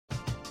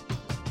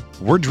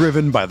We're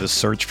driven by the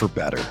search for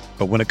better.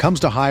 But when it comes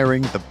to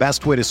hiring, the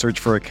best way to search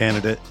for a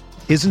candidate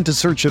isn't to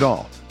search at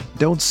all.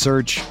 Don't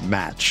search,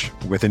 match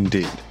with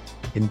Indeed.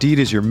 Indeed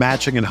is your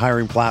matching and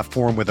hiring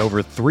platform with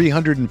over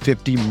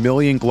 350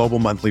 million global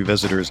monthly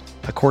visitors,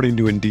 according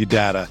to Indeed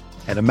data,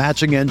 and a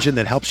matching engine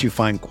that helps you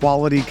find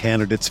quality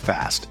candidates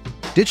fast.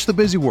 Ditch the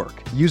busy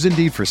work. Use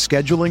Indeed for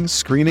scheduling,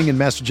 screening, and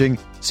messaging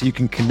so you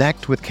can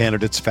connect with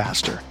candidates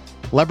faster.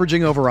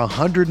 Leveraging over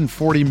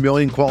 140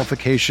 million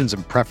qualifications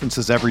and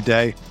preferences every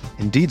day,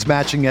 Indeed's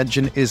matching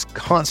engine is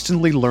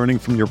constantly learning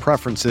from your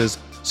preferences,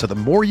 so the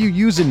more you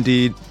use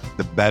Indeed,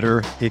 the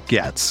better it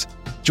gets.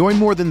 Join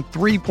more than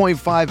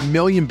 3.5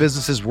 million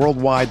businesses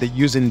worldwide that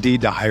use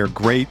Indeed to hire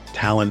great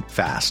talent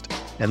fast.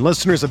 And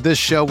listeners of this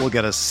show will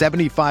get a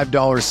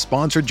 $75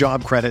 sponsored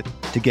job credit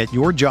to get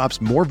your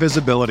jobs more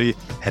visibility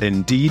at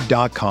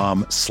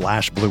Indeed.com/Blue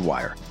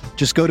Wire.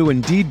 Just go to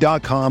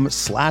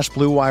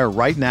Indeed.com/Blue Wire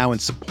right now and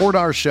support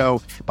our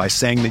show by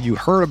saying that you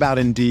heard about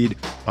Indeed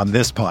on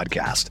this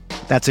podcast.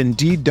 That's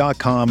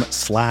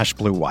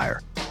Indeed.com/Blue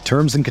Wire.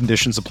 Terms and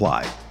conditions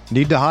apply.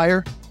 Need to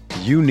hire?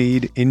 You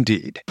need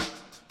Indeed.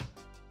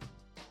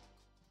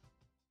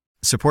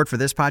 Support for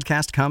this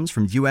podcast comes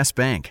from U.S.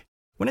 Bank.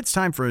 When it's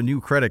time for a new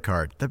credit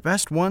card, the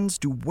best ones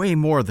do way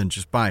more than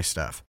just buy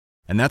stuff.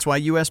 And that's why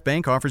U.S.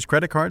 Bank offers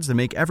credit cards that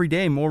make every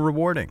day more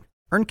rewarding.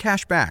 Earn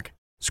cash back,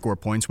 score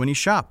points when you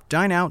shop,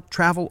 dine out,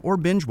 travel, or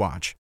binge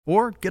watch,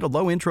 or get a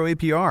low intro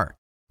APR.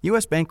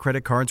 U.S. Bank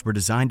credit cards were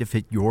designed to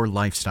fit your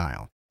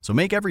lifestyle. So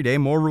make every day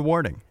more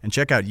rewarding and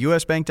check out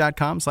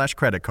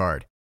usbank.com/credit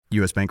card.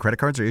 U.S. Bank credit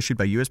cards are issued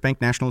by U.S. Bank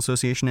National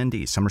Association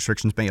ND. Some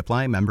restrictions may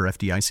apply. Member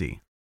FDIC.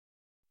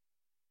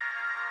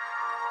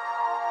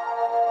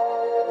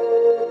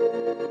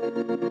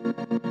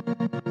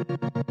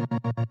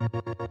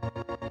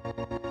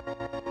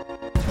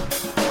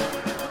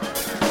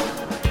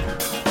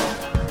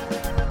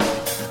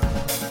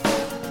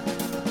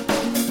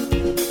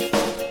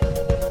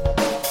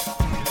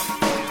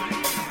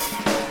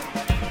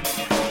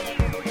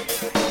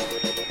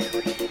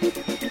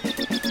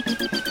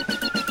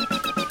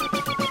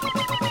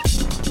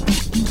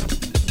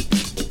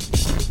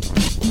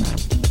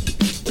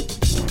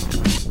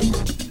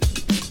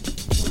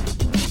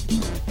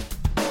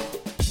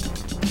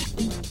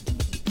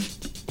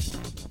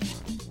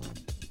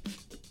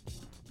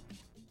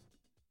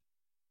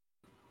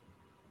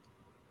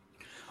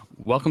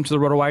 Welcome to the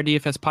RotoWire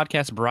DFS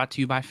podcast brought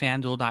to you by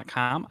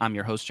FanDuel.com. I'm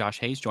your host, Josh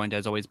Hayes, joined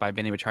as always by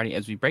Benny Ricciardi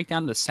as we break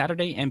down the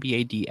Saturday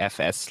NBA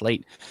DFS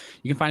slate.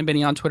 You can find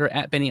Benny on Twitter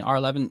at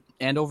BennyR11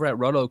 and over at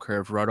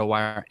RotoCurve,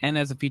 RotoWire, and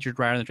as a featured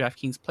writer in the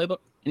DraftKings Playbook.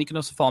 And you can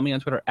also follow me on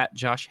Twitter at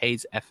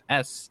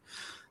JoshHayesFS.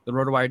 The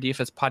RotoWire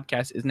DFS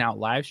podcast is now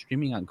live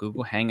streaming on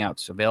Google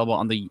Hangouts, available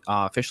on the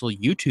official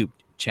YouTube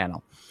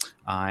channel.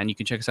 And you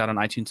can check us out on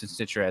iTunes and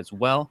Stitcher as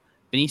well.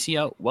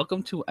 Benicio,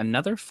 welcome to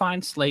another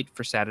fine slate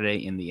for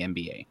Saturday in the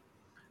NBA.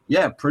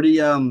 Yeah, pretty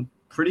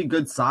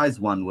good size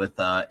one with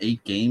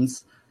 8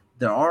 games.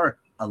 There are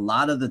a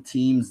lot of the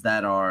teams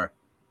that are,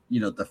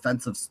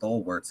 defensive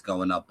stalwarts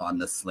going up on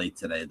this slate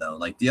today, though.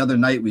 Like the other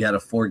night, we had a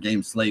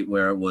 4-game slate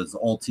where it was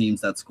all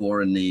teams that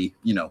score in the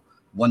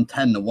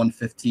 110 to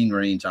 115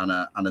 range on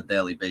a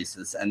daily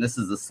basis. And this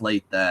is a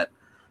slate that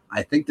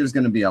I think there's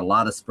going to be a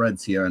lot of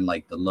spreads here in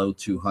like the low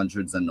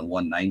 200s and the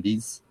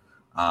 190s.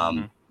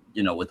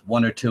 With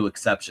one or two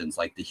exceptions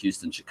like the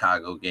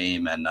Houston-Chicago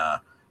game and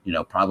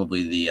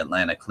probably the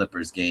Atlanta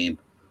Clippers game.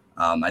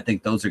 I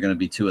think those are going to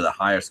be two of the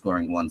higher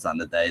scoring ones on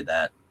the day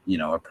that,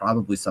 are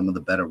probably some of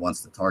the better ones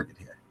to target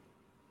here.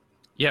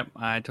 Yep,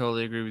 I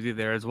totally agree with you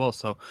there as well.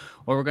 So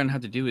what we're going to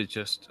have to do is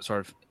just sort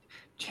of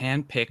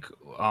hand pick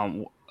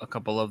a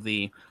couple of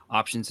the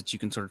options that you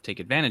can sort of take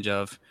advantage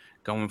of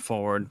going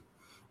forward,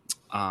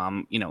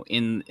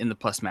 in the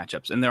plus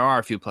matchups. And there are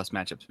a few plus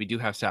matchups. We do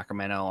have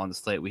Sacramento on the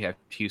slate. We have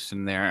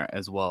Houston there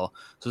as well.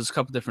 So there's a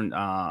couple different,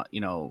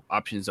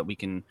 options that we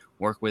can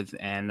work with.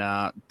 And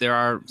there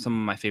are some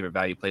of my favorite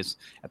value plays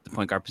at the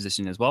point guard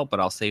position as well,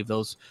 but I'll save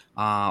those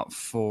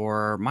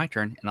for my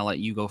turn. And I'll let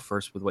you go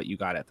first with what you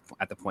got at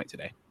the point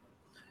today.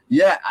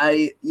 Yeah,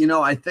 I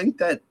think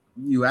that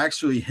you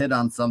actually hit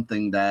on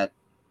something that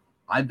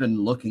I've been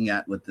looking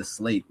at with the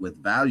slate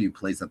with value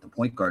plays at the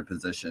point guard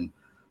position,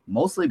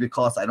 mostly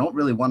because I don't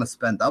really want to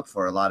spend up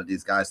for a lot of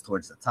these guys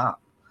towards the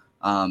top.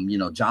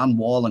 John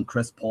Wall and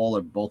Chris Paul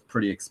are both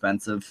pretty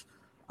expensive.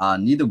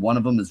 Neither one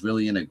of them is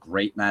really in a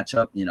great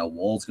matchup.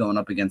 Wall's going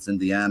up against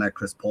Indiana.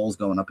 Chris Paul's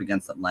going up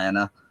against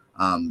Atlanta.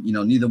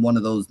 Neither one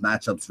of those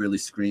matchups really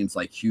screams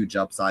like huge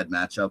upside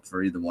matchup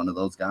for either one of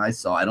those guys.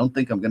 So I don't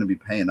think I'm going to be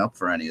paying up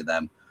for any of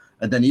them.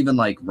 And then even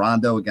like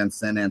Rondo against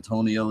San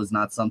Antonio is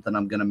not something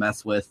I'm going to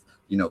mess with.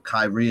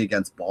 Kyrie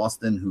against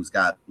Boston, who's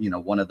got,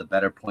 one of the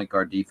better point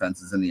guard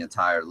defenses in the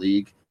entire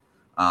league.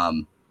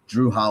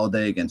 Drew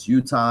Holiday against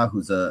Utah,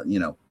 who's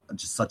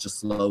just such a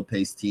slow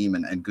paced team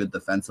and good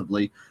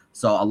defensively.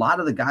 So a lot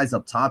of the guys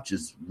up top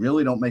just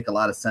really don't make a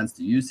lot of sense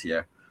to use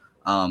here.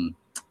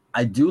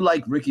 I do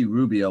like Ricky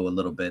Rubio a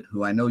little bit,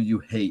 who I know you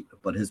hate,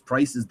 but his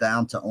price is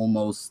down to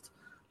almost,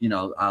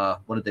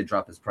 what did they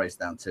drop his price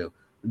down to?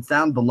 it's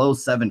down below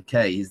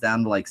 7K. He's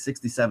down to like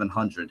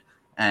 6,700.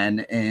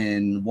 And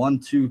in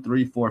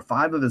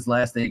 5 of his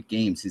last 8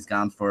 games, he's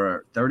gone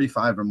for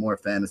 35 or more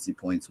fantasy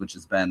points, which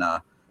has been,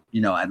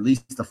 at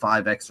least a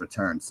 5x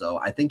return. So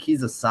I think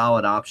he's a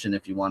solid option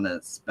if you want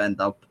to spend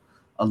up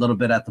a little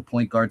bit at the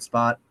point guard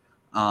spot.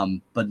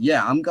 But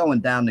yeah, I'm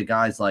going down to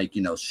guys like,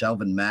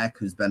 Shelvin Mack,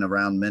 who's been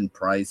around min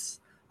price,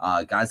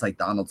 guys like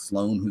Donald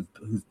Sloan,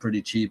 who's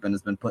pretty cheap and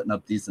has been putting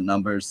up decent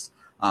numbers.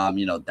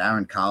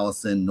 Darren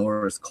Collison,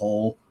 Norris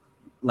Cole.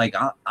 Like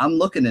I'm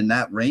looking in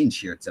that range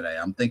here today.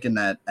 I'm thinking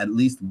that at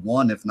least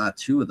one, if not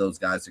two of those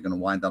guys are going to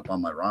wind up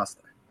on my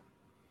roster.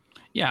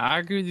 Yeah, I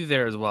agree with you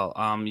there as well.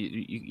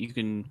 You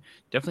can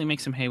definitely make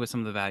some hay with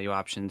some of the value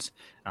options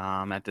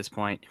at this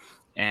point.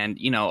 And,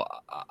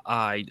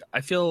 I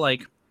feel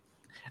like,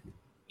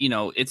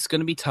 it's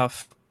going to be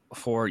tough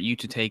for you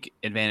to take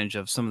advantage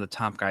of some of the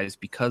top guys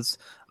because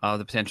of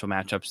the potential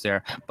matchups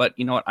there. But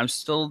you know what? I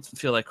still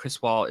feel like Chris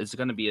Wall is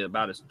going to be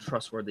about as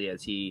trustworthy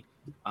as he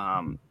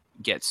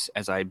gets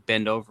as I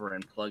bend over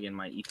and plug in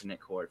my Ethernet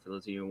cord. For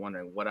those of you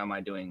wondering, what am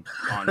I doing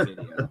on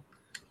video?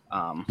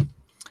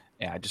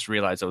 Yeah, I just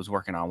realized I was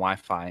working on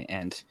Wi-Fi,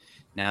 and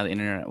now the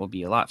internet will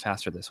be a lot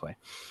faster this way.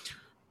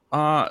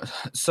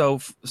 So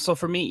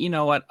for me, you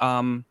know what?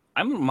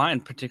 I wouldn't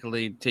mind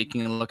particularly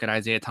taking a look at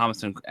Isaiah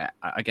Thomas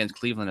against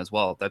Cleveland as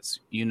well. That's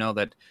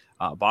that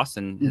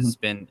Boston has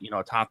been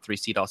a top 3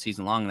 seed all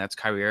season long, and that's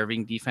Kyrie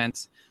Irving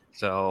defense.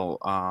 So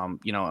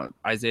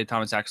Isaiah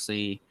Thomas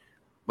actually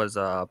was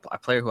a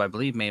player who I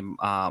believe made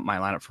my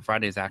lineup for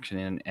Friday's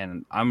action,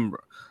 and I'm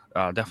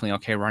definitely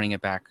okay running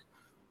it back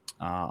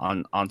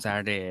on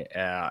Saturday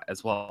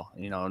as well.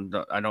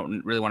 I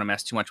don't really want to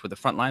mess too much with the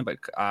front line, but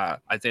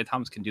Isaiah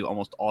Thomas can do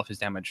almost all of his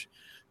damage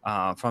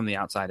from the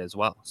outside as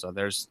well. So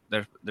there's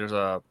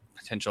a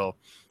potential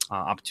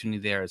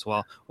opportunity there as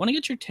well. Want to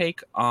get your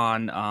take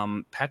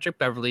on Patrick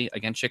Beverley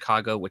against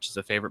Chicago, which is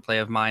a favorite play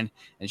of mine,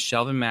 and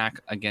Shelvin Mack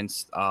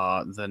against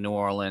the New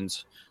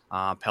Orleans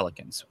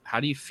Pelicans. How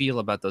do you feel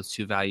about those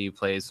two value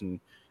plays, and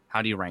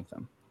how do you rank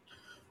them?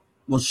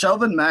 Well,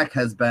 Shelvin Mack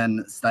has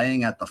been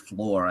staying at the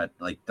floor at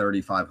like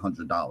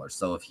 $3,500.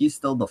 So if he's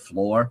still the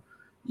floor,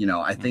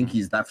 I think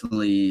he's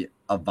definitely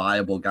a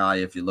viable guy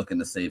if you're looking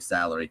to save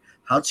salary.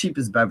 How cheap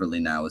is Beverly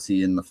now? Is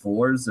he in the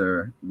 4s,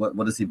 or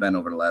what has he been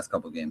over the last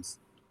couple of games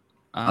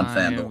on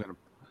FanDuel?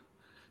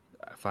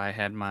 If I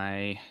had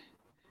my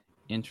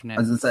internet,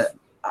 I was gonna say,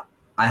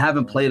 I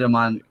haven't played him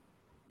on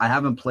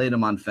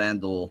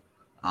FanDuel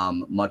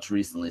much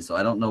recently, so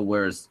I don't know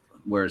where his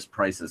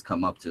prices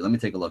come up to. Let me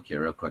take a look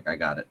here real quick. I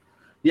got it.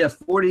 Yeah,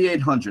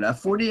 4,800. At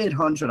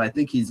 4,800, I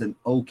think he's an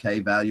okay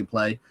value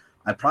play.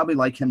 I probably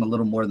like him a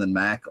little more than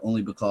Mac,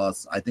 only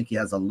because I think he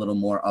has a little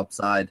more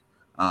upside,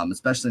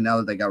 especially now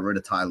that they got rid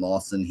of Ty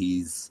Lawson.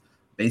 He's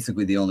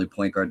basically the only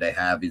point guard they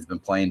have. He's been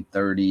playing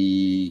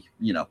 30,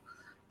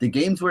 the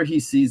games where he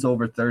sees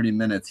over 30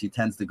 minutes, he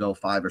tends to go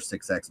 5 or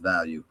 6x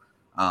value.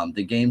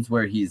 The games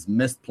where he's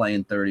missed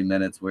playing 30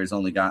 minutes, where he's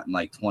only gotten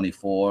like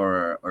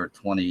 24 or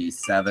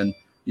 27,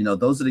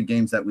 those are the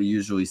games that we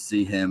usually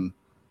see him,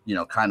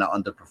 kind of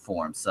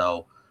underperform.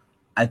 So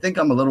I think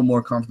I'm a little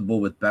more comfortable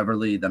with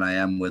Beverly than I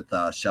am with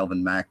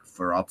Shelvin Mack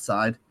for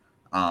upside.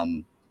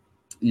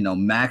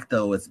 Mack,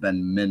 though, has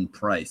been min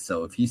price.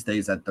 So if he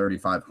stays at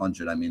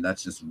 3,500, I mean,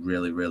 that's just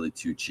really, really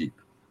too cheap.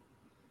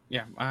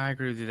 Yeah, I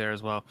agree with you there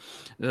as well.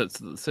 The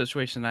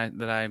situation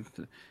that I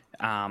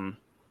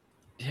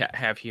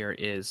have here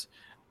is,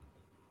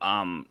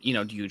 do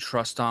you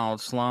trust Donald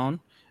Sloan?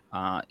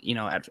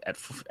 At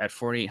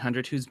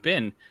 4,800, who's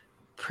been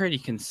pretty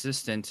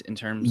consistent in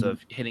terms of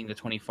hitting the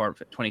 20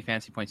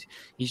 fantasy points.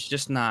 He's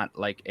just not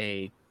like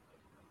a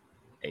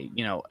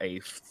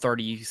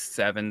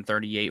 37,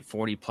 38,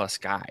 40 plus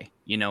guy,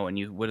 and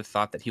you would have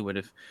thought that he would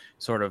have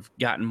sort of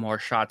gotten more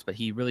shots, but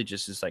he really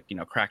just is like,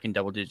 cracking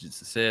double digits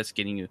assists,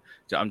 getting you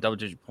double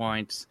digit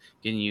points,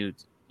 getting you,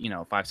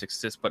 5-6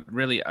 assists. But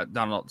really,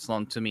 Donald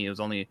Sloan to me is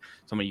only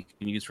somebody you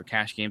can use for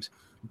cash games.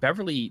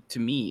 Beverly to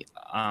me,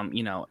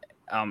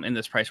 in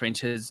this price range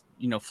has,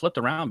 flipped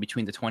around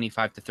between the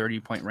 25 to 30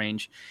 point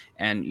range.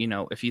 And,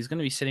 if he's going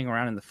to be sitting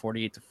around in the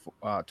 48 to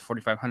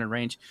 4,500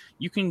 range,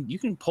 you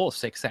can pull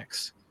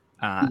 6X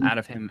out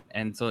of him.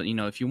 And so,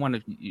 if you want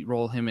to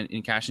roll him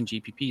in cash and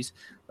GPPs,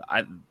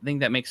 I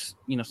think that makes,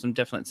 some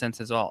definite sense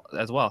as well.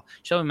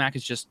 Shelvin Mack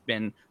has just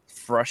been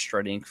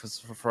frustrating because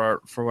for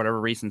whatever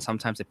reason,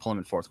 sometimes they pull him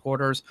in fourth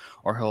quarters,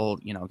 or he'll,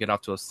 get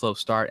off to a slow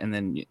start and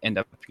then end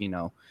up,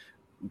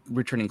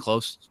 returning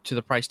close to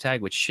the price tag,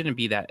 which shouldn't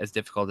be that as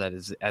difficult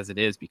as it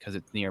is because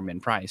it's near min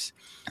price.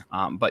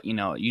 But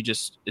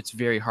it's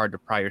very hard to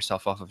pry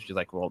yourself off if you're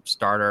like, well,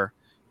 starter,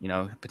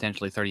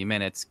 potentially 30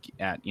 minutes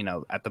at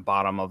the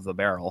bottom of the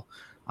barrel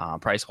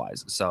price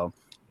wise. So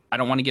I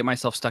don't want to get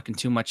myself stuck in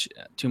too much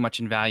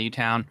in value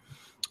town.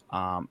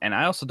 And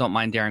I also don't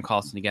mind Darren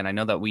Collison again. I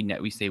know that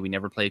we say we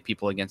never play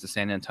people against the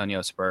San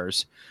Antonio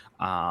Spurs.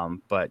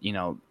 But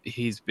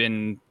he's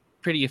been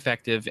pretty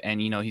effective, and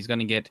he's going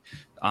to get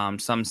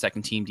some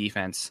second team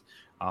defense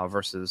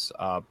versus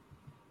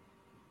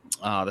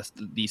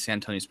the San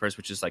Antonio Spurs,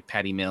 which is like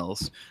Patty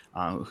Mills,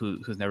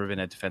 who's never been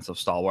a defensive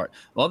stalwart.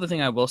 The other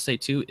thing I will say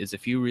too is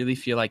if you really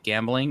feel like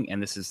gambling,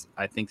 and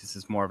I think this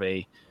is more of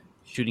a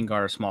shooting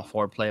guard or small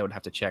forward play, I would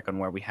have to check on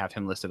where we have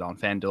him listed on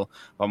FanDuel.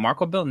 But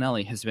Marco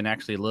Bellinelli has been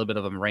actually a little bit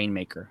of a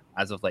rainmaker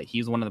as of late.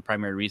 He's one of the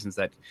primary reasons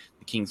that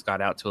the Kings got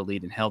out to a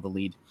lead and held the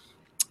lead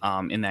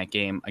in that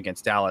game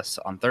against Dallas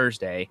on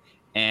Thursday.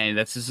 And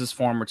this is his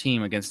former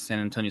team against the San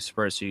Antonio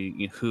Spurs,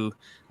 who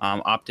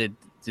opted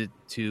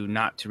to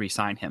not to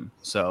re-sign him.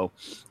 So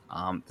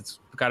it's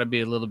got to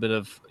be a little bit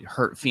of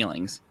hurt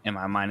feelings in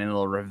my mind, and a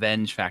little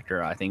revenge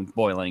factor, I think,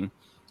 boiling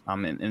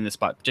in this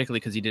spot, particularly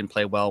because he didn't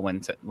play well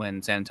when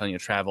San Antonio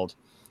traveled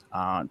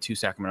to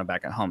Sacramento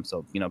back at home.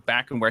 So,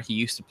 back in where he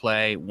used to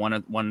play, won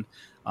the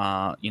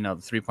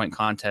 3-point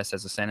contest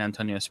as a San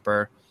Antonio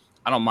Spur.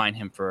 I don't mind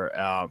him for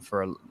a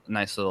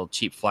nice little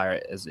cheap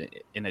flyer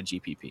in a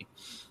GPP.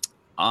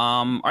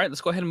 All right,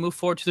 let's go ahead and move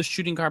forward to the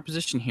shooting guard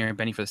position here,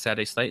 Benny, for the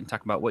Saturday slate, and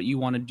talk about what you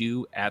want to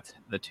do at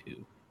the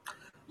 2.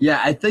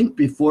 Yeah, I think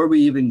before we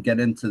even get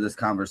into this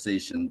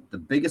conversation, the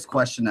biggest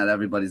question that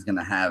everybody's going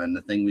to have, and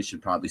the thing we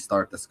should probably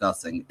start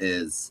discussing,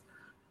 is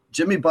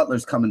Jimmy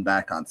Butler's coming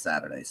back on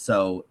Saturday.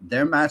 So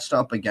they're matched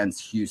up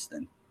against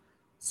Houston.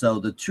 So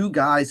the two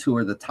guys who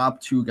are the top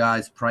 2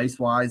 guys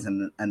price-wise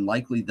and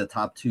likely the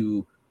top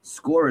 2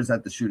 scorers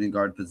at the shooting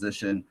guard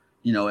position,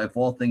 if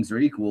all things are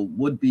equal,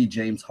 would be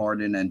James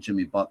Harden and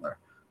Jimmy Butler.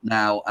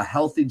 Now, a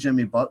healthy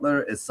Jimmy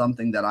Butler is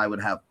something that I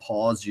would have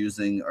pause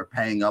using or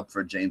paying up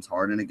for James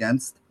Harden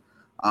against.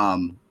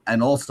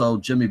 And also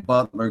Jimmy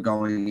Butler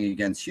going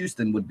against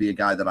Houston would be a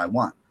guy that I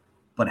want.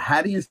 But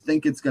how do you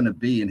think it's going to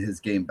be in his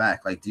game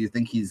back? Like, do you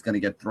think he's going to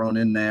get thrown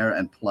in there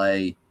and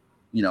play,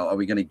 are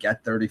we going to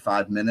get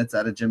 35 minutes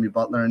out of Jimmy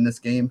Butler in this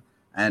game?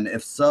 And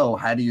if so,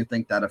 how do you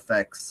think that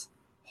affects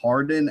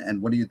Harden,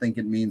 and what do you think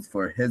it means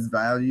for his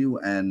value?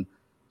 And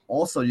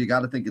also, you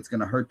got to think it's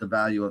going to hurt the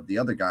value of the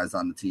other guys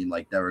on the team,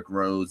 like Derrick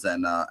Rose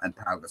and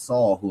Pau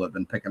Gasol, who have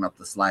been picking up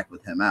the slack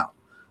with him out.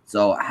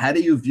 So how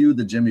do you view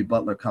the Jimmy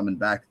Butler coming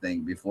back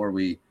thing before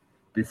we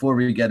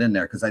get in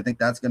there? Because I think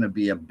that's going to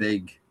be a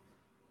big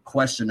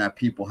question that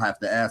people have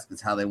to ask,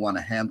 is how they want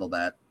to handle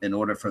that in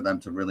order for them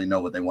to really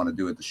know what they want to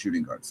do at the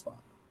shooting guard spot.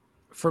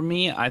 For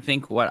me, I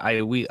think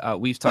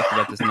we've talked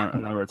about this a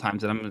number of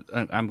times, and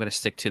I'm going to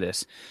stick to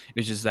this.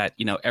 It's just that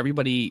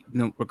everybody,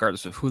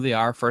 regardless of who they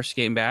are, first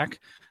game back,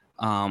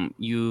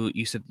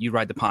 you said you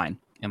ride the pine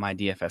in my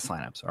DFS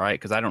lineups, all right?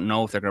 Because I don't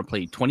know if they're going to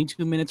play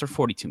 22 minutes or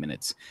 42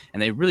 minutes,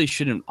 and they really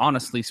shouldn't.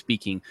 Honestly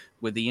speaking,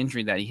 with the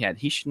injury that he had,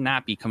 he should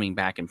not be coming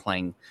back and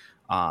playing,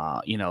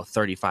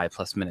 35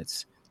 plus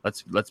minutes.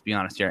 Let's be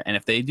honest here. And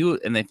if they do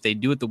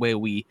it the way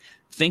we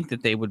think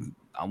that they would,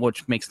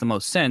 which makes the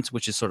most sense,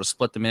 which is sort of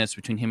split the minutes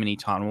between him and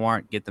Etan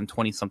Warrant, get them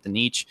 20-something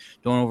each,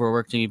 don't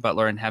overwork Jimmy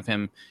Butler and have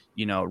him,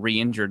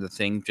 re-injure the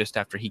thing just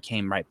after he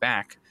came right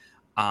back.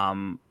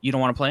 You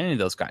don't want to play any of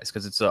those guys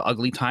because it's an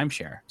ugly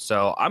timeshare.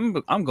 So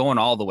I'm going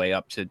all the way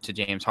up to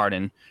James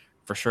Harden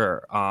for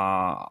sure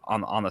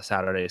on the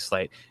Saturday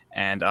slate.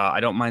 And I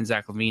don't mind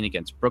Zach LaVine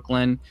against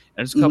Brooklyn. And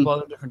there's a couple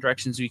other different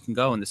directions we can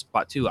go in this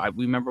spot too.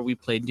 We remember we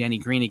played Danny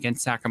Green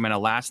against Sacramento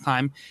last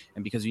time,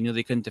 and because we knew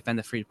they couldn't defend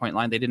the 3-point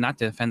line, they did not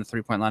defend the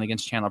 3-point line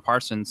against Chandler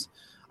Parsons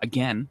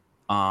again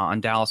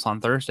on Dallas on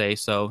Thursday.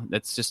 So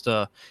that's just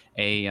a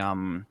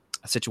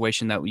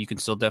situation that you can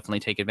still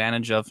definitely take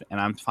advantage of,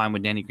 and I'm fine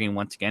with Danny Green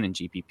once again in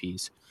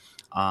GPPs.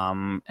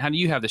 How do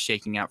you have the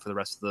shaking out for the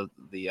rest of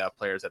the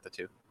players at the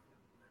 2?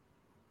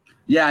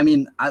 Yeah, I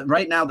mean,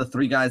 right now the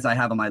 3 guys I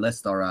have on my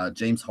list are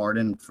James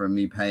Harden for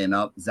me paying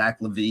up, Zach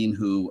LaVine,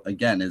 who,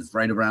 again, is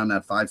right around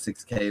that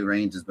 5-6K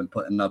range, has been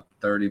putting up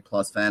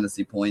 30-plus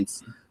fantasy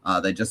points.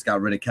 They just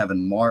got rid of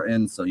Kevin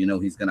Martin, so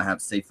he's going to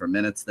have safer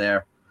minutes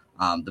there.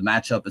 The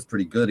matchup is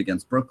pretty good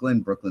against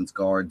Brooklyn. Brooklyn's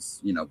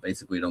guards,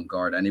 basically don't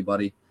guard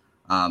anybody.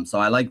 So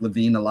I like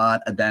LaVine a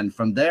lot. And then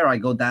from there, I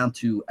go down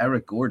to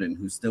Eric Gordon,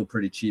 who's still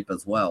pretty cheap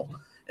as well.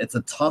 It's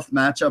a tough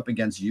matchup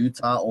against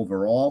Utah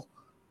overall,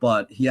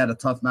 but he had a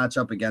tough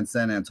matchup against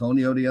San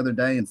Antonio the other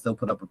day and still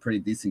put up a pretty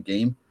decent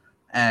game.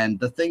 And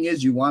the thing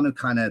is, you want to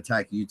kind of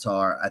attack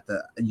Utah at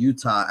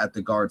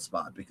the guard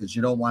spot, because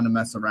you don't want to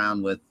mess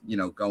around with,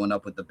 going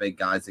up with the big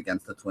guys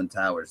against the Twin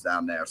Towers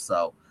down there.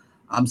 So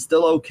I'm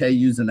still okay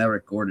using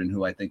Eric Gordon,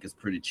 who I think is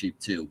pretty cheap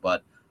too.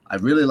 But I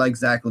really like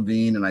Zach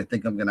LaVine, and I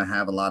think I'm going to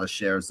have a lot of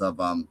shares of,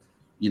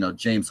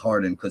 James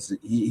Harden, because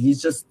he's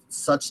just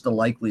such the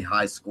likely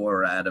high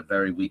scorer at a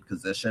very weak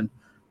position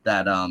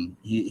that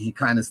he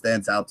kind of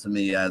stands out to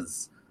me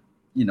as,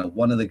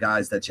 one of the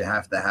guys that you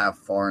have to have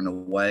far and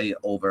away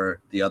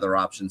over the other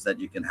options that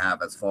you can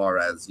have as far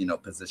as,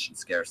 position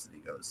scarcity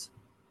goes.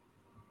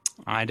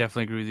 I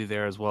definitely agree with you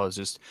there as well. It's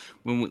just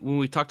when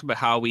we talked about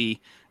how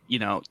we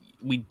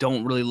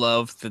don't really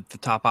love the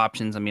top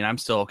options. I mean, I'm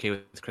still okay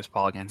with Chris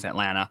Paul against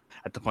Atlanta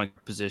at the point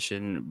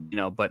position,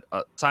 but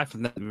aside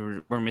from that,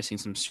 we're missing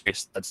some serious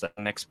studs. The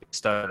next big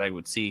stud I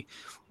would see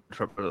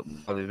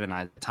probably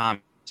been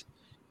Thomas.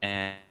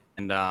 And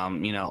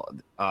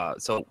And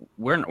so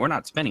we're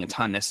not spending a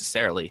ton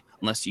necessarily,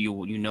 unless you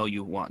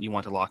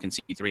want to lock in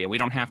CP3, and we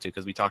don't have to,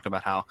 because we talked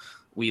about how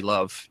we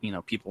love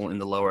people in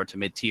the lower to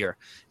mid tier.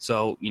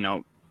 So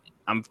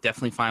I'm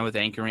definitely fine with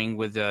anchoring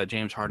with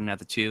James Harden at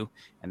the 2,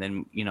 and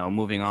then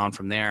moving on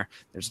from there.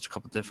 There's a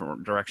couple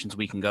different directions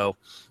we can go.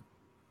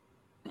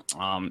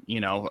 For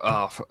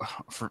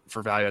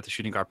value at the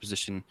shooting guard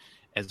position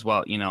as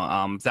well.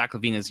 Zach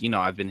LaVine is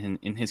I've been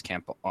in his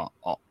camp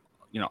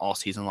all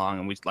season long,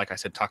 and we, like I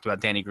said, talked about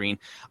Danny Green.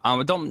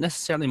 I don't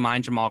necessarily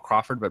mind Jamal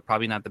Crawford, but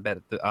probably not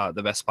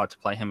the best spot to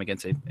play him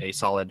against a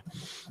solid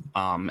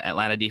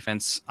Atlanta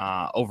defense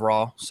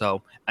overall.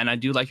 So, and I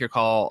do like your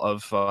call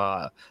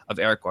of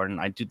Eric Gordon.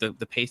 I do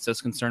the pace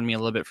does concern me a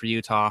little bit for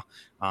Utah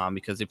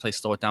because they play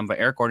slow it down. But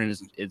Eric Gordon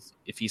is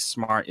if he's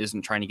smart,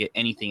 isn't trying to get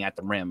anything at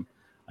the rim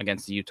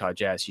against the Utah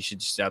Jazz. He should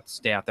just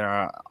stay out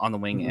there on the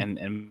wing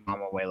and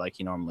bomb away like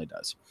he normally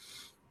does.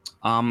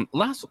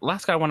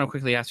 Last guy I want to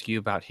quickly ask you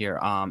about here.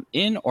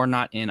 In or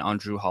not in on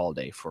Jrue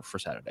Holiday for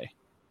Saturday?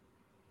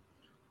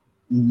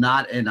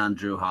 Not in on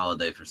Jrue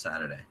Holiday for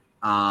Saturday.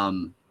 I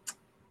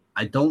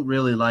don't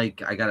really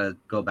like. I gotta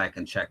go back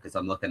and check because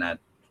I'm looking at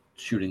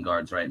shooting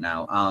guards right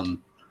now.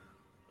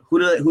 Who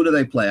do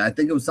they play? I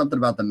think it was something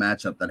about the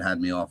matchup that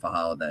had me off of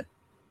Holiday.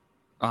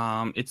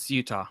 It's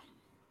Utah.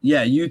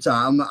 Yeah,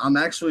 Utah. I'm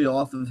actually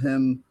off of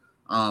him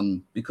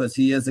because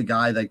he is a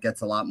guy that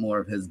gets a lot more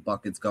of his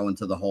buckets going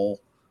to the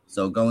hole.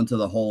 So going to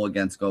the hole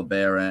against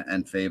Gobert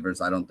and Favors,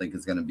 I don't think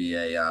is going to be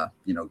a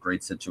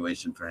great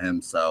situation for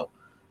him. So,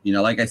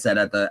 like I said,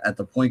 at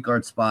the point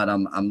guard spot,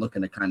 I'm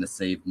looking to kind of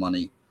save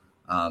money,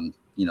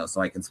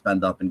 so I can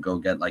spend up and go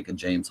get like a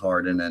James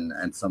Harden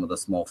and some of the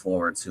small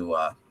forwards who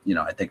I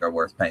think are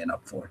worth paying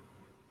up for.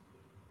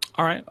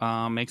 All right,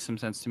 makes some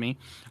sense to me.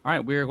 All right,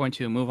 we're going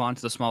to move on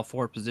to the small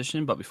forward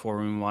position, but before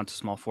we move on to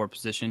small forward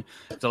position,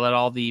 to let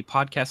all the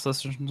podcast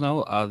listeners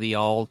know, all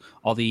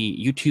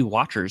the YouTube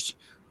watchers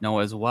know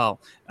as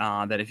well,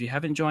 that if you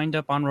haven't joined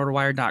up on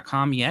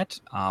rotowire.com yet,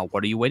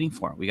 what are you waiting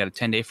for? We got a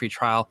 10-day free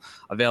trial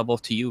available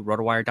to you,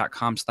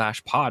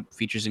 rotowire.com/pod.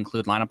 Features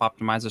include lineup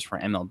optimizers for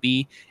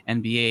MLB,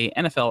 NBA,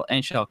 NFL,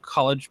 NHL,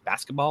 college,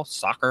 basketball,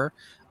 soccer.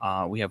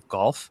 We have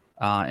golf.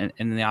 And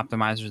the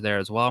optimizers there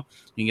as well.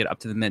 You can get up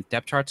to the minute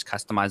depth charts,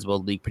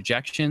 customizable league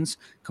projections,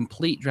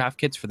 complete draft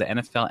kits for the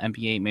NFL,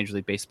 NBA, Major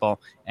League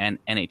Baseball, and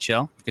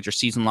NHL. Get your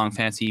season-long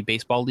fantasy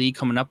baseball league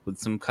coming up with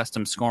some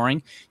custom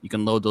scoring. You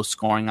can load those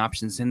scoring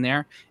options in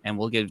there, and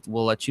we'll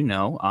let you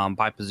know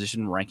by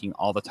position, ranking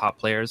all the top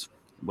players,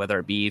 whether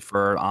it be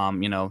for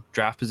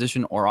draft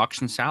position or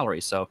auction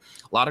salary. So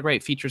a lot of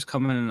great features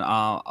coming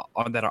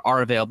that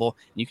are available.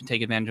 You can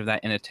take advantage of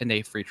that in a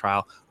 10-day free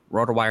trial.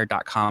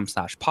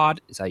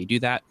 rotowire.com/pod is how you do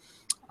that.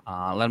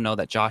 Let them know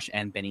that Josh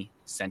and Benny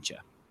sent you.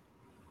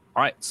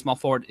 All right, small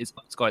forward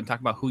let's go ahead and talk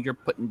about who you're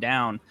putting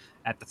down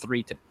at the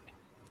 3 today.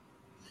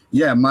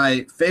 Yeah,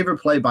 my favorite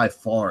play by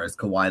far is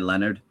Kawhi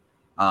Leonard.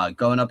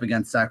 Going up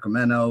against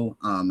Sacramento,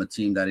 a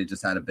team that he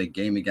just had a big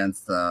game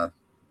against.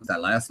 Was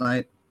that last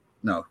night?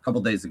 No, a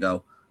couple days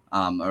ago,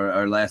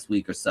 or last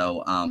week or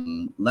so.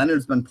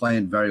 Leonard's been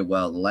playing very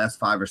well. The last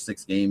 5 or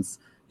 6 games,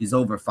 he's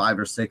over 5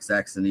 or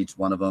 6x in each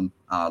one of them.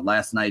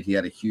 Last night, he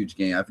had a huge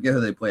game. I forget who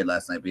they played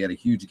last night, but he had a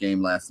huge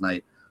game last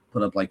night,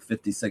 put up like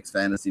 56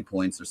 fantasy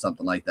points or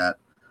something like that.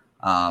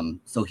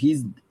 So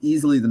he's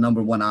easily the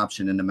number one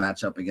option in the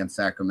matchup against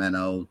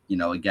Sacramento.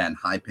 Again,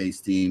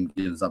 high-paced team,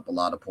 gives up a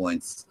lot of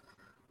points.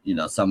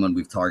 Someone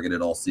we've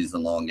targeted all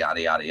season long,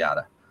 yada, yada,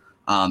 yada.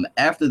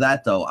 After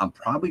that, though, I'm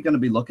probably going to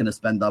be looking to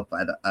spend up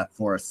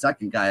for a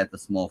second guy at the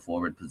small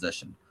forward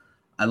position.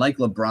 I like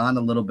LeBron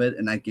a little bit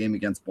in that game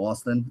against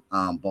Boston.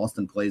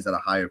 Boston plays at a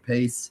higher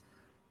pace.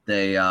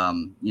 They,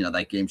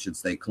 that game should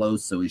stay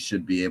close, so he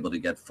should be able to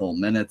get full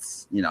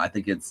minutes. I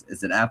think is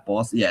it at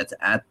Boston? Yeah, it's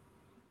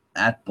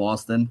at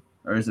Boston,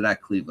 or is it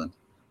at Cleveland?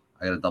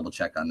 I got to double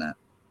check on that.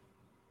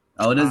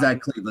 Oh, it is at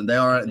Cleveland. They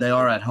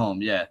are at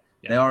home. Yeah,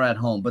 they are at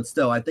home. But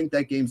still, I think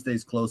that game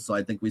stays close, so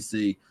I think we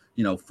see,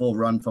 full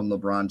run from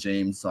LeBron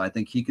James. So I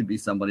think he could be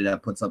somebody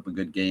that puts up a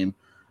good game.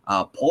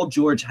 Paul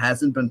George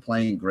hasn't been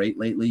playing great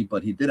lately,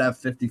 but he did have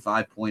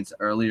 55 points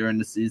earlier in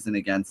the season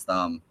against,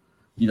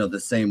 the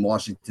same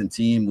Washington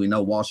team. We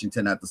know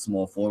Washington at the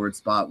small forward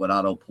spot with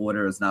Otto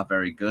Porter is not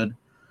very good.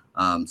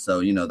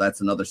 So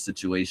that's another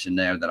situation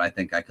there that I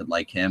think I could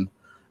like him.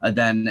 And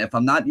then if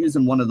I'm not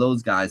using one of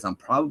those guys, I'm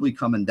probably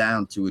coming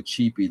down to a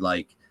cheapie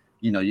like,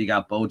 you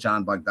got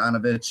Bojan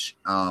Bogdanovic.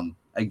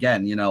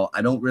 Again,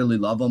 I don't really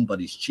love him,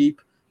 but he's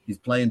cheap. He's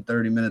playing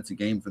 30 minutes a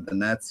game for the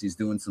Nets. He's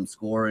doing some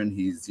scoring.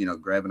 He's,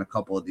 grabbing a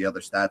couple of the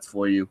other stats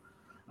for you.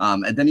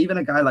 And then even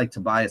a guy like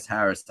Tobias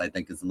Harris, I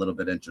think, is a little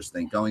bit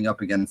interesting. Going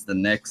up against the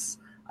Knicks,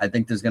 I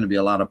think there's going to be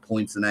a lot of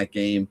points in that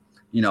game.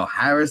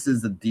 Harris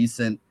is a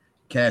decent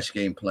cash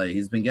game play.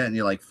 He's been getting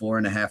you like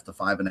 4.5 to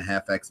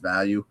 5.5x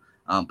value,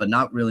 but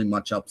not really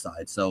much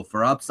upside. So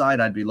for upside,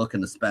 I'd be looking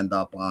to spend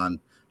up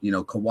on,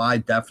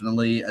 Kawhi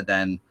definitely, and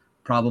then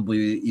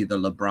probably either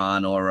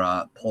LeBron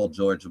or Paul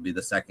George will be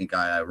the second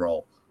guy I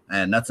roll.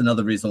 And that's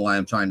another reason why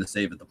I'm trying to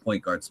save at the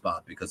point guard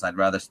spot, because I'd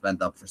rather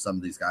spend up for some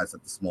of these guys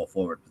at the small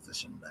forward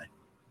position today.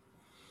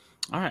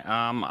 All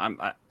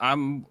right.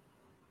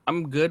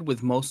 I'm good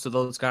with most of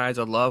those guys.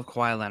 I love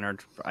Kawhi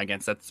Leonard. I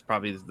guess that's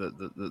probably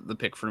the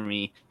pick for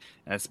me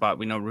at that spot.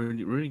 We know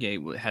Rudy Gay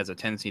has a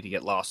tendency to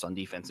get lost on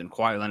defense, and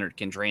Kawhi Leonard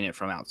can drain it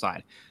from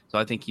outside. So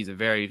I think he's a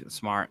very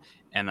smart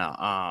and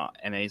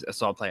a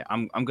solid player.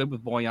 I'm good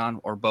with Bojan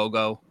or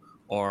Bogo,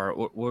 or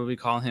what do we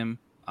call him?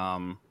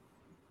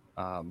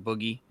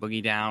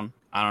 Boogie down.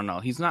 I don't know.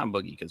 He's not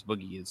Boogie because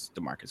Boogie is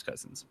DeMarcus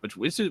Cousins,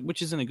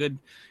 which isn't a good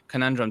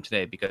conundrum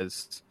today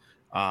because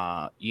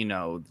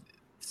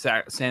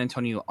San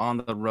Antonio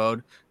on the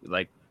road,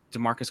 like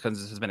DeMarcus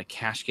Cousins has been a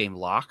cash game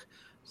lock.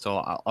 So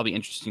I'll be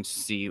interesting to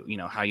see,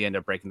 how you end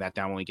up breaking that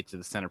down when we get to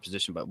the center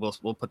position, but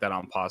we'll put that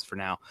on pause for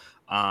now.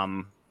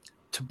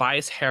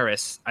 Tobias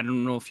Harris, I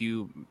don't know if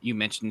you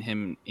mentioned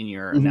him in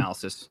your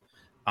analysis.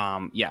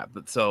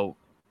 But so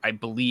I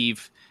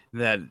believe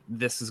that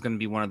this is going to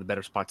be one of the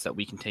better spots that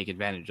we can take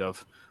advantage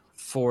of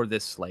for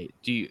this slate.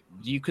 Do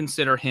you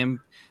consider him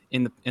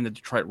in the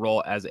Detroit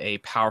role as a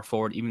power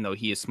forward, even though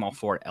he is small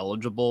forward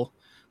eligible?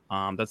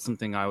 That's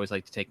something I always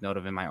like to take note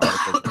of in my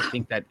articles. I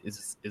think that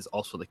is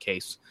also the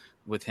case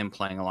with him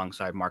playing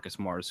alongside Marcus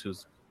Morris,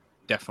 who's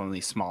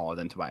definitely smaller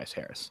than Tobias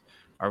Harris.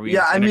 Are we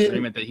in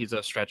agreement that he's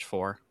a stretch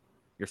for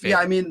your favorite?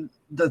 Yeah, I mean,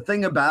 the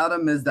thing about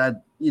him is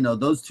that,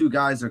 those two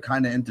guys are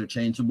kind of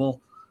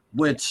interchangeable,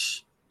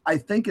 which I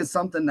think is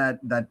something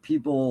that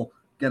people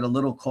get a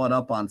little caught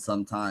up on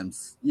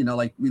sometimes.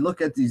 Like we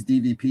look at these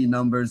DVP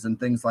numbers and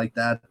things like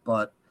that,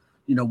 but,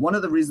 one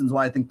of the reasons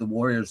why I think the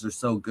Warriors are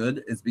so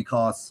good is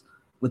because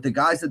with the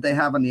guys that they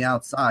have on the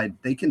outside,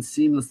 they can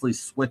seamlessly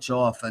switch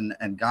off and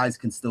guys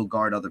can still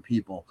guard other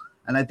people.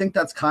 And I think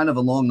that's kind of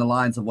along the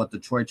lines of what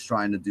Detroit's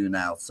trying to do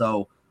now.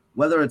 So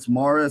whether it's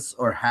Morris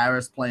or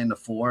Harris playing the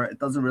 4, it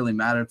doesn't really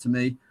matter to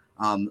me.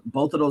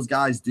 Both of those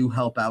guys do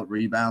help out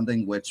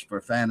rebounding, which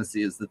for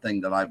fantasy is the thing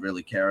that I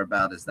really care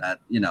about, is that,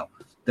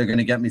 they're going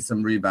to get me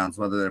some rebounds,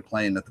 whether they're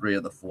playing the 3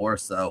 or the 4.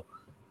 So,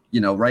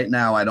 right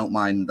now I don't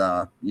mind,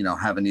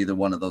 having either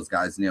one of those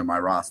guys near my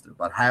roster.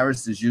 But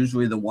Harris is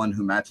usually the one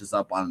who matches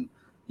up on,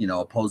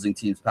 opposing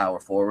teams' power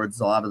forwards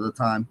a lot of the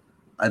time,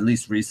 at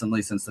least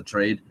recently since the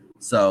trade.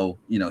 So,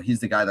 he's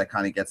the guy that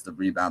kind of gets the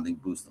rebounding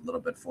boost a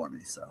little bit for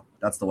me. So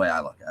that's the way I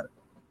look at it.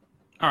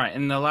 All right.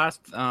 And the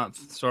last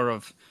sort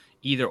of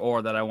either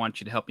or that I want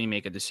you to help me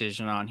make a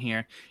decision on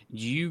here,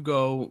 do you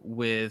go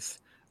with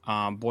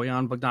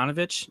Bojan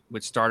Bogdanovic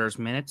with starters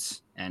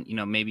minutes and,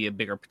 maybe a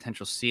bigger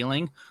potential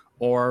ceiling,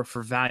 or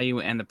for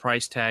value and the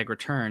price tag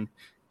return,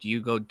 do you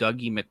go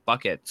Dougie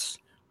McBuckets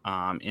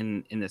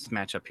in this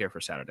matchup here for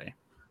Saturday?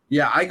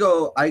 Yeah, I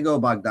go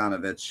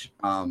Bogdanovic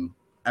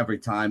every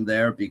time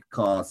there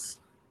because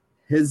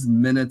his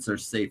minutes are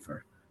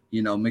safer.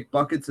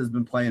 McBuckets has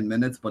been playing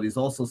minutes, but he's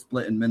also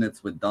splitting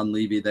minutes with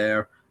Dunleavy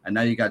there. And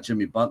now you got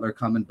Jimmy Butler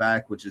coming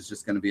back, which is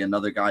just going to be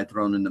another guy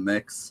thrown in the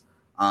mix.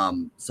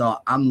 So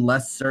I'm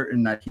less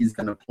certain that he's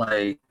going to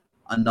play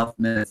enough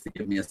minutes to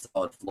give me a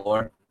solid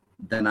floor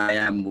than I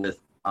am with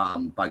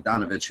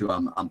Bogdanovic, who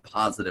I'm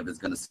positive is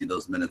going to see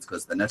those minutes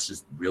because the Nets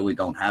just really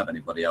don't have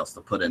anybody else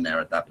to put in there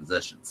at that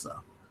position. So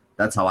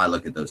that's how I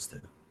look at those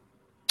two.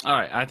 All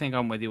right, I think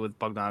I'm with you with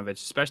Bogdanovic,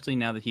 especially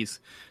now that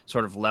he's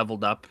sort of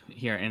leveled up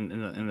here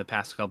in the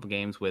past couple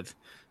games with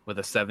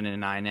a 7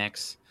 and a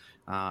 9x.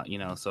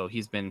 So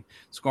he's been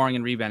scoring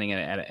and rebounding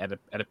at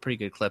a pretty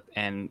good clip,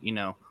 and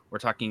we're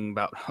talking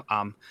about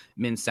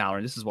Min's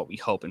salary. This is what we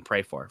hope and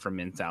pray for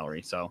Min's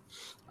salary. So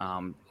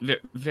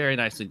very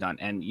nicely done.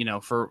 And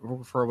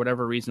for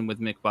whatever reason with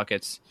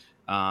McBuckets,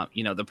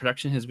 the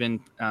production has been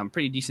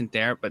pretty decent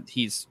there, but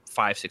he's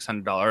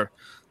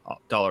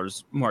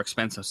 $500-600 more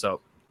expensive.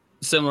 So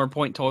similar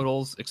point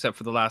totals, except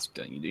for the last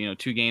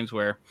 2 games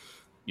where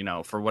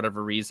for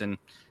whatever reason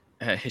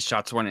his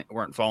shots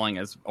weren't falling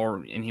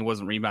and he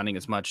wasn't rebounding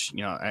as much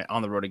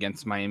on the road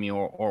against Miami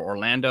or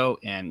Orlando.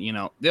 And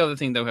the other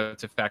thing that we have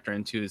to factor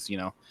into is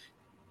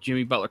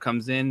Jimmy Butler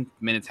comes in,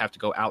 minutes have to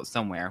go out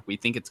somewhere. We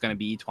think it's going to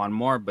be Etuan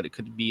Moore, but it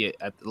could be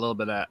at a little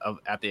bit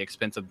at the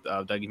expense of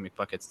Dougie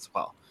McBuckets as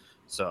well.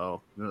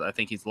 So I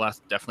think he's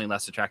definitely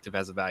less attractive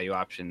as a value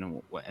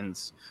option,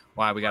 and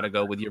why we got to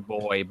go with your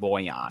boy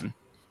Bojan.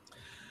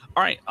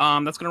 All right,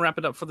 that's going to wrap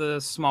it up for the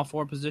small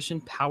forward position.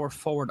 Power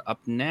forward up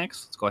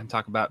next. Let's go ahead and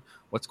talk about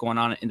what's going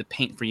on in the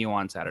paint for you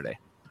on Saturday.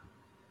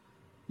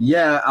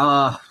 Yeah,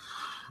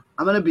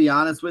 I'm going to be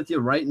honest with you.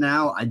 Right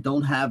now, I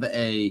don't have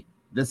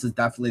this is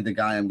definitely the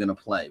guy I'm going to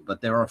play.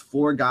 But there are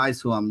 4 guys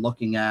who I'm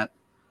looking at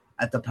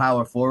the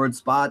power forward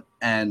spot,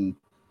 and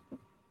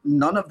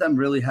none of them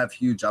really have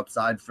huge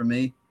upside for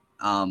me.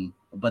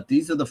 But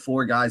these are the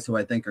 4 guys who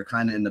I think are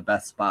kind of in the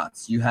best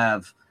spots. You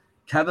have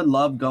Kevin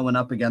Love going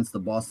up against the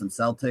Boston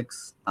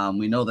Celtics.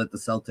 We know that the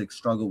Celtics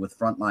struggle with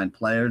frontline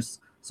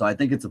players, so I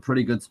think it's a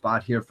pretty good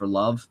spot here for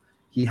Love.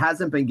 He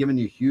hasn't been giving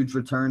you huge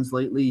returns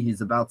lately.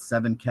 He's about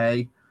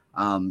 7K.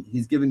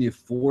 He's given you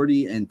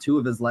 40 in 2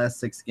 of his last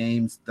 6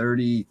 games,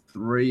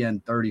 33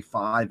 and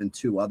 35 in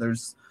 2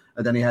 others.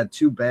 And then he had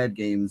 2 bad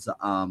games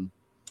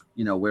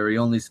where he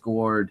only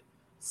scored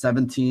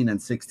 17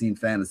 and 16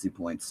 fantasy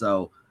points.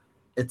 So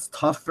it's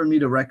tough for me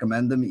to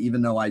recommend him,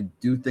 even though I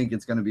do think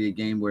it's going to be a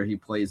game where he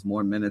plays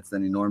more minutes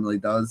than he normally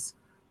does.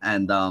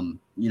 And,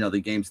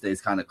 the game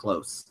stays kind of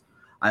close.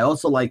 I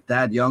also like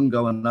Thad Young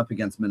going up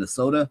against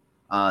Minnesota.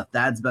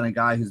 Thad's been a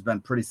guy who's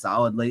been pretty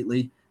solid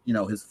lately.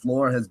 His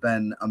floor has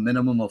been a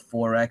minimum of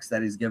 4x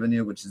that he's given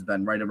you, which has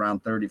been right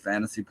around 30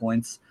 fantasy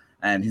points.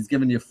 And he's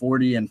given you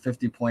 40 and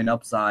 50 point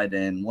upside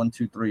in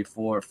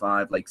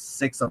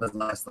 6 of his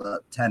last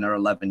 10 or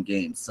 11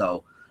 games.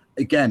 So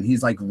again,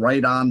 he's like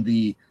right on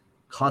the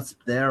cusp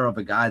there of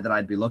a guy that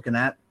I'd be looking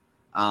at.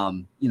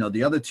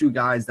 The other two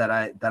guys that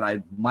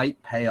I might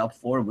pay up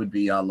for would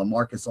be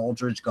LaMarcus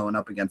Aldridge going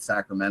up against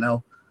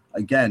Sacramento.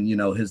 Again,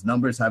 his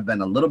numbers have been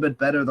a little bit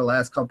better the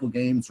last couple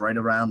games, right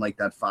around like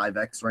that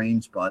 5x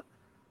range, but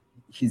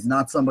he's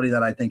not somebody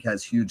that I think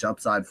has huge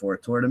upside for a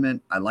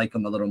tournament. I like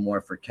him a little more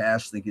for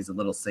cash. I think he's a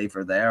little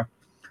safer there.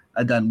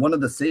 And then one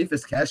of the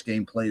safest cash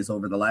game plays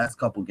over the last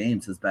couple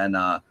games has been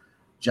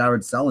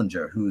Jared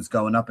Sellinger, who's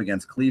going up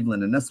against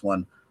Cleveland in this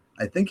one.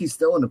 I think he's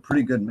still in a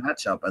pretty good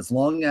matchup. As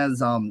long as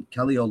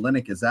Kelly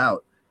Olynyk is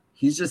out,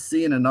 he's just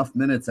seeing enough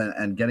minutes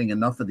and getting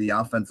enough of the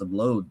offensive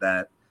load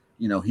that,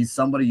 he's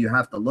somebody you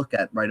have to look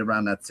at right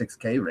around that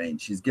 6K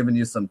range. He's giving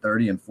you some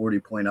 30 and 40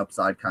 point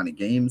upside kind of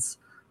games.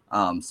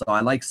 So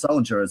I like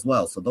Sellinger as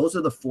well. So those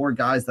are the 4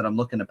 guys that I'm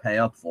looking to pay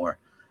up for.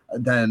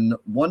 Then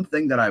one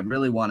thing that I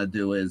really want to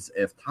do is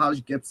if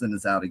Taj Gibson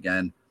is out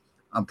again,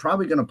 I'm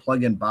probably going to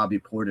plug in Bobby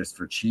Portis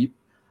for cheap.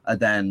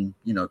 Then,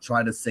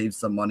 try to save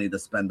some money to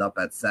spend up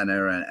at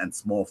center and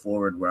small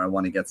forward where I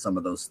want to get some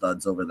of those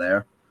studs over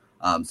there.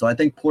 So I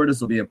think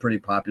Portis will be a pretty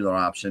popular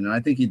option, and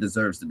I think he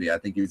deserves to be. I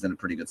think he's in a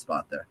pretty good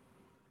spot there.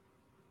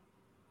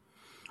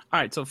 All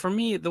right, so for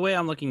me, the way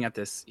I'm looking at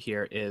this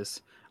here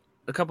is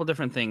a couple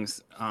different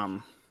things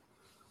that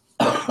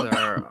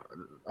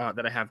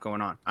I have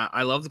going on.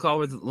 I love the call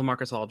with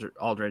LaMarcus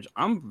Aldridge.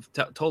 I'm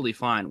totally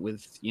fine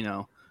with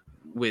your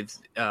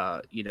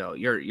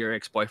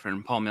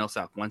ex-boyfriend Paul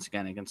Millsap once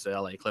again against the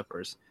LA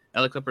Clippers.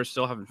 LA Clippers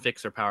still haven't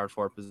fixed their power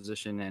forward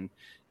position, and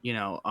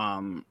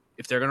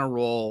if they're gonna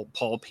roll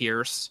Paul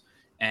Pierce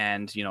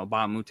and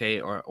Bob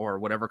Mute or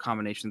whatever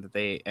combination that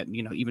they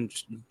even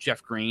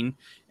Jeff Green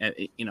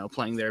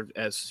playing there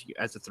as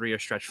a 3 or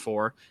stretch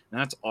 4,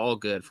 and that's all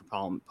good for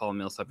Paul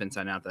Millsap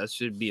inside out. That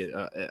should be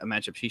a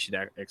matchup he should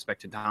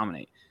expect to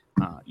dominate.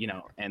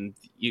 And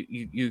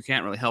you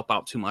can't really help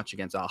out too much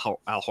against Al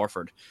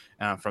Horford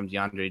from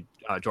DeAndre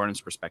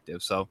Jordan's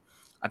perspective. So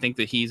I think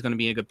that he's going to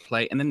be a good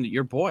play. And then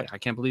your boy, I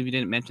can't believe you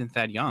didn't mention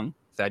Thad Young.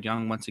 Thad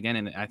Young once again,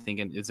 and I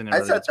think is in a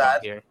really good spot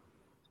here.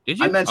 Did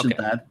you? I mentioned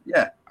that.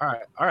 Yeah. All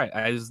right.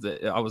 I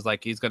was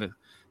like, he's gonna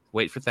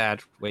wait for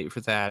Thad.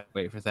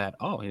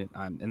 Oh,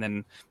 and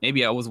then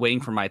maybe I was waiting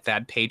for my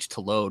Thad page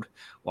to load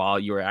while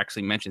you were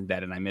actually mentioning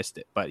that, and I missed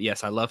it. But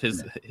yes, I love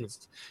his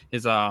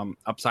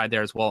upside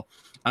there as well.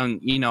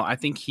 I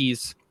think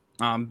he's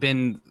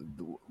been.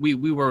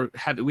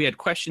 We had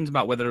questions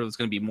about whether it was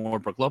going to be more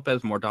Brook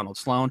Lopez, more Donald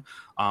Sloan,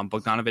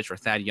 Bogdanovich, or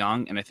Thad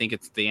Young, and I think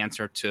it's the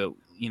answer to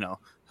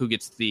who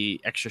gets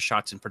the extra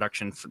shots in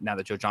production now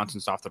that Joe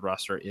Johnson's off the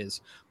roster is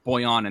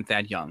Boyan and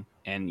Thad Young.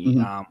 And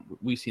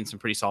we've seen some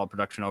pretty solid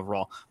production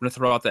overall. I'm going to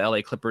throw out the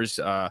LA Clippers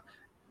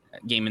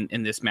game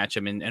in this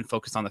matchup and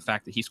focus on the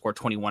fact that he scored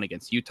 21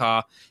 against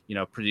Utah,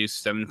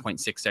 produced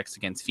 7.6x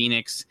against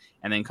Phoenix,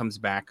 and then comes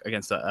back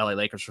against the LA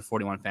Lakers for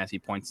 41 fantasy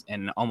points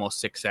and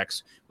almost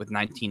 6x with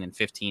 19 and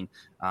 15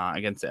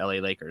 against the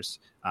LA Lakers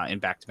in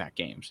back-to-back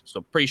games.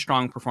 So pretty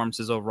strong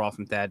performances overall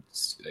from Thad.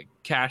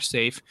 Cash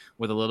safe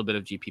with a little bit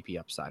of GPP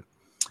upside.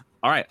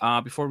 All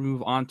right, before we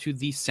move on to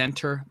the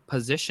center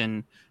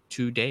position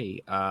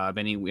today,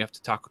 Benny, we have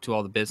to talk to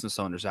all the business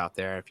owners out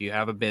there. If you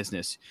have a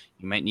business,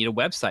 you might need a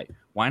website.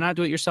 Why not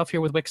do it yourself here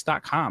with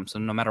Wix.com? So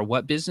no matter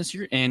what business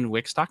you're in,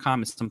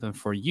 Wix.com is something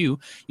for you.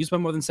 Used by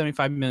more than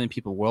 75 million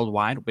people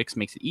worldwide, Wix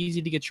makes it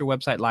easy to get your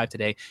website live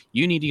today.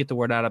 You need to get the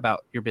word out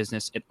about your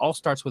business. It all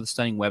starts with a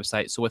stunning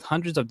website. So with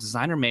hundreds of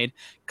designer-made,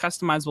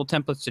 customizable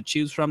templates to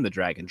choose from, the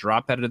drag and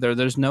drop editor,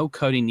 there's no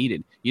coding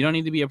needed. You don't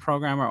need to be a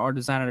programmer or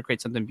designer to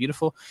create something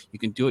beautiful. You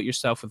can do it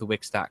yourself with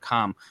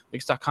Wix.com.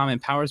 Wix.com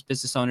empowers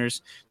business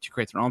owners to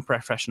create their own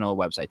professional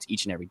websites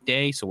each and every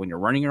day. So when you're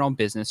running your own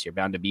business, you're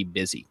bound to be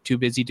busy. Too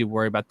busy to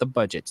worry about the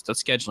budgets, the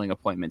scheduling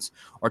appointments,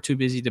 or too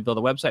busy to build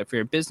a website for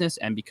your business.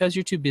 And because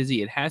you're too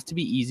busy, it has to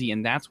be easy.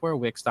 And that's where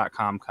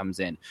Wix.com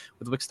comes in.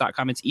 With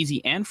Wix.com, it's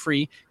easy and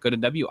free. Go to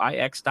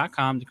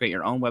Wix.com to create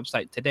your own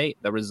website today.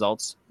 The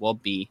results will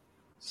be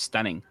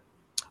stunning.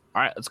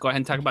 All right, let's go ahead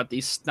and talk about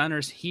these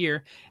stunners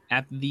here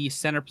at the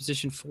center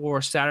position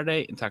for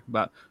Saturday and talk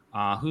about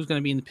who's going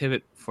to be in the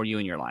pivot for you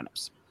in your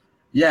lineups.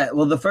 Yeah,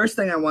 well, the first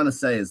thing I want to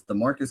say is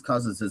DeMarcus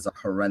Cousins is a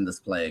horrendous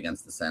play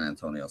against the San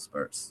Antonio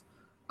Spurs.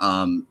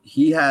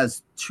 He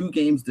has 2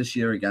 games this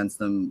year against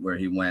them where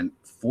he went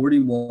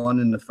 41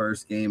 in the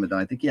first game, and then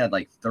I think he had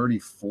like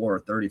 34 or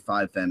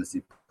 35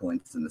 fantasy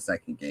points in the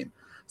second game.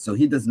 So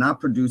he does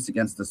not produce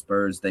against the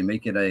Spurs. They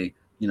make it a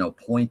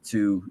point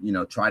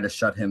to try to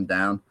shut him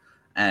down.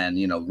 and,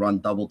 you know, run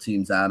double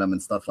teams at him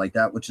and stuff like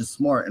that, which is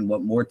smart and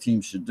what more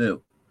teams should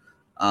do.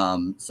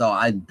 So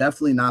I'm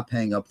definitely not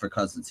paying up for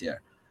Cousins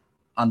here.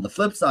 On the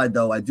flip side,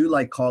 though, I do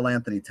like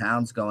Karl-Anthony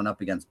Towns going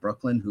up against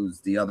Brooklyn, who's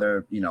the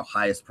other, you know,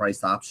 highest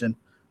priced option.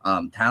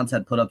 Towns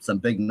had put up some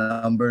big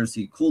numbers.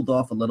 He cooled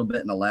off a little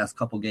bit in the last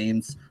couple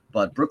games,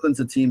 but Brooklyn's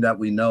a team that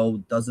we know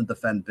doesn't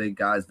defend big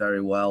guys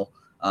very well.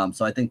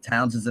 So I think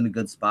Towns is in a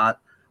good spot.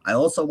 I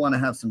also want to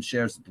have some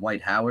shares of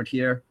Dwight Howard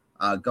here.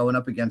 Going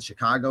up against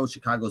Chicago.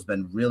 Chicago's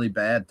been really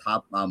bad,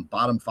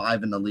 bottom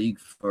 5 in the league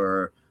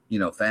for, you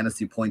know,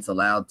 fantasy points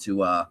allowed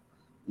to,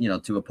 you know,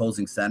 to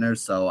opposing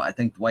centers. So I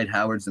think Dwight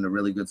Howard's in a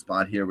really good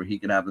spot here where he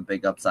could have a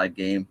big upside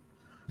game.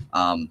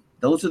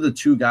 Those are the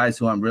two guys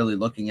who I'm really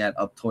looking at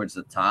up towards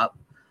the top.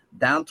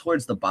 Down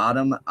towards the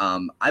bottom,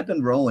 I've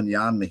been rolling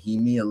Jan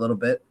Mahimi a little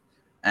bit,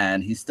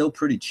 and he's still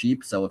pretty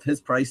cheap. So if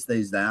his price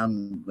stays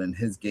down when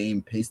his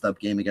paced up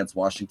game against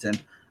Washington,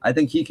 I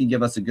think he can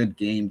give us a good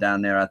game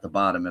down there at the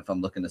bottom if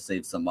I'm looking to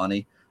save some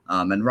money.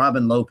 And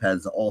Robin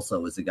Lopez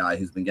also is a guy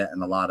who's been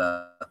getting a lot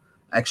of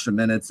extra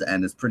minutes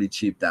and is pretty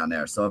cheap down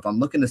there. So if I'm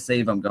looking to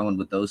save, I'm going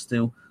with those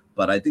two.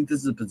 But I think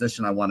this is a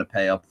position I want to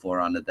pay up for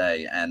on the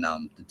day. And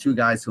the two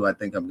guys who I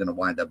think I'm going to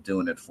wind up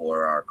doing it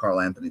for are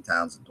Karl-Anthony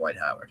Towns and Dwight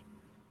Howard.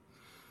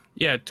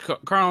 Yeah,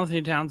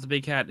 Karl-Anthony Towns, the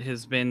big cat,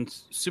 has been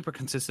super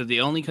consistent.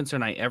 The only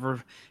concern I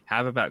ever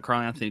have about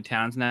Karl-Anthony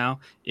Towns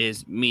now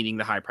is meeting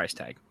the high price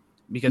tag,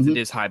 because it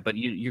is high, but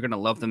you're going to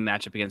love the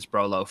matchup against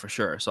Brolo for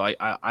sure. So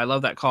I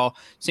love that call.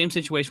 Same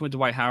situation with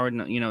Dwight Howard.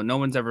 You know, no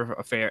one's ever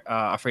afraid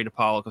of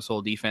Pau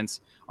Gasol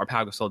defense.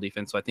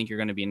 So I think you're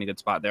going to be in a good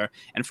spot there.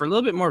 And for a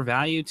little bit more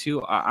value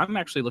too, I'm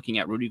actually looking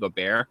at Rudy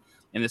Gobert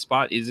in this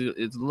spot. Is a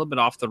little bit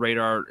off the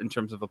radar in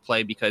terms of a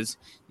play because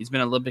he's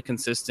been a little bit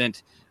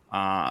consistent.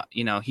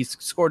 You know, he's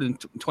scored in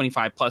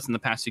 25 plus in the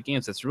past 2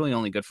 games. That's really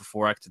only good for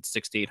 4X. It's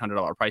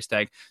 $6,800 price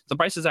tag. The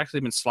price has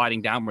actually been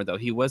sliding downward though.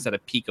 He was at a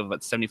peak of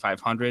about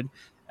 7,500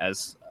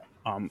 as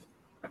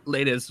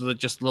late as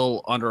just a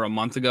little under a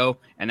month ago,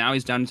 and now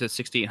he's down to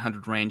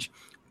 6,800 range.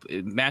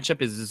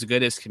 Matchup is as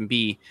good as can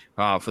be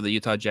for the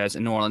Utah Jazz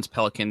and New Orleans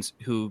Pelicans,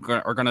 who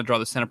are going to draw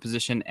the center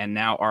position and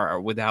now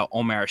are without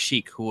Omer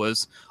Asik, who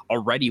was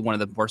already one of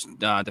the worst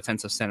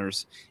defensive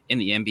centers in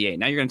the NBA.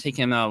 Now you're going to take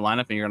him out of the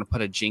lineup and you're going to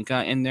put a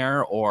Jinka in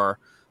there, or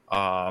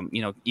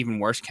you know, even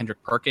worse,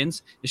 Kendrick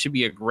Perkins. This should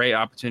be a great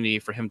opportunity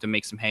for him to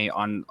make some hay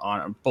on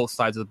both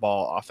sides of the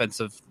ball,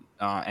 offensive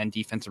and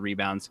defensive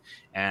rebounds.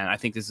 And I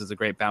think this is a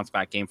great bounce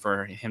back game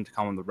for him to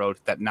come on the road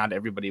that not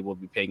everybody will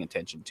be paying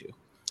attention to.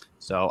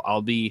 So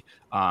I'll be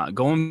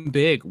going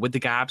big with the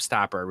gap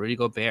stopper, Rudy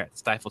Gobert,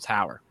 Stifle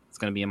Tower. It's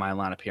going to be in my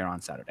lineup here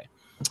on Saturday.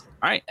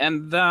 All right,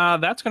 and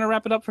that's going to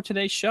wrap it up for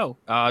today's show.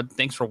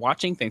 Thanks for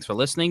watching. Thanks for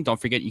listening.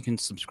 Don't forget you can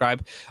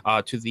subscribe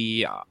to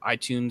the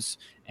iTunes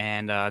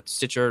and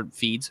Stitcher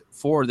feeds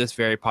for this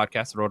very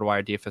podcast, the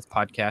RotoWire DFS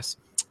podcast,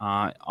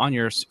 on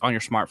your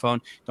smartphone.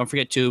 Don't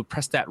forget to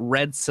press that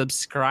red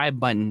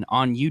subscribe button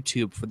on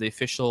YouTube for the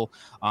official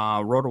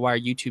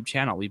RotoWire YouTube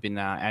channel. We've been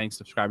adding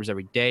subscribers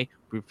every day.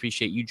 We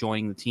appreciate you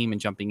joining the team and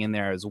jumping in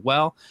there as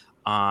well.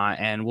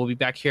 And we'll be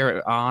back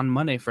here on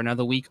Monday for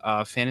another week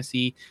of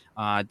fantasy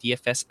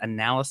DFS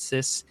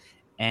analysis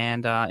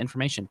and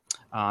information.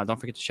 Don't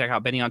forget to check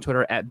out Benny on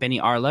Twitter at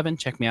BennyR11.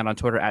 Check me out on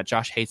Twitter at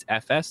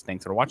JoshHatesFS.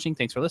 Thanks for watching.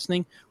 Thanks for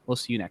listening. We'll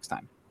see you next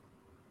time.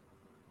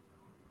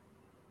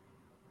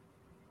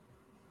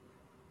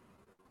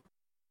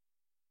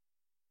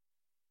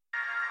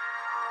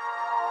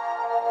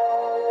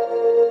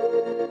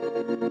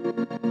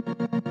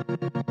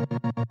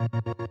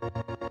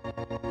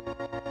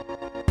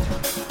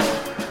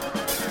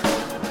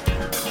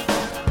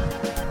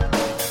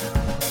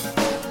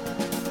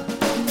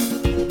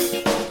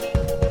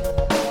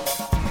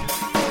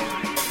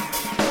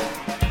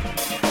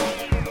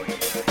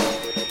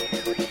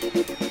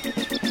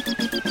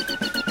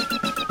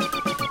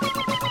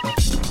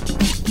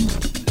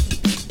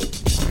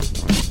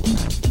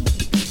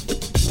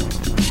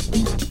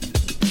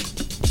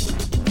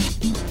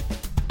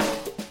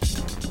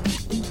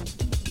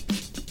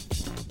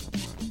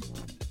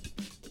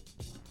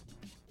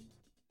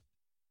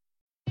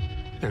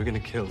 They're gonna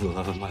kill the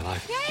love of my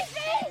life.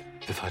 Casey!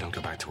 If I don't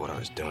go back to what I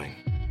was doing.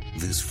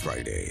 This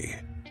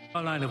Friday.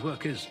 Our line of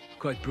work is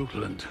quite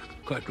brutal and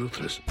quite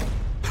ruthless.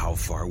 How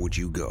far would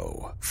you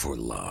go for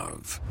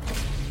love?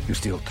 You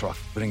steal truck,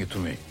 bring it to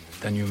me.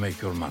 Then you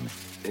make your money.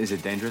 Is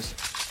it dangerous?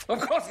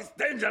 Of course it's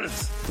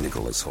dangerous!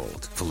 Nicholas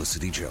Hoult,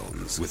 Felicity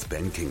Jones, with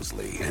Ben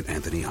Kingsley and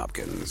Anthony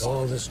Hopkins.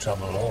 All this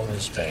trouble, all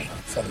this pain,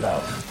 for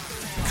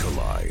love.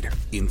 Collide.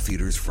 In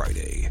theaters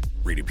Friday.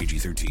 Rated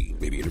PG-13.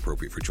 May be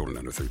inappropriate for children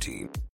under 13.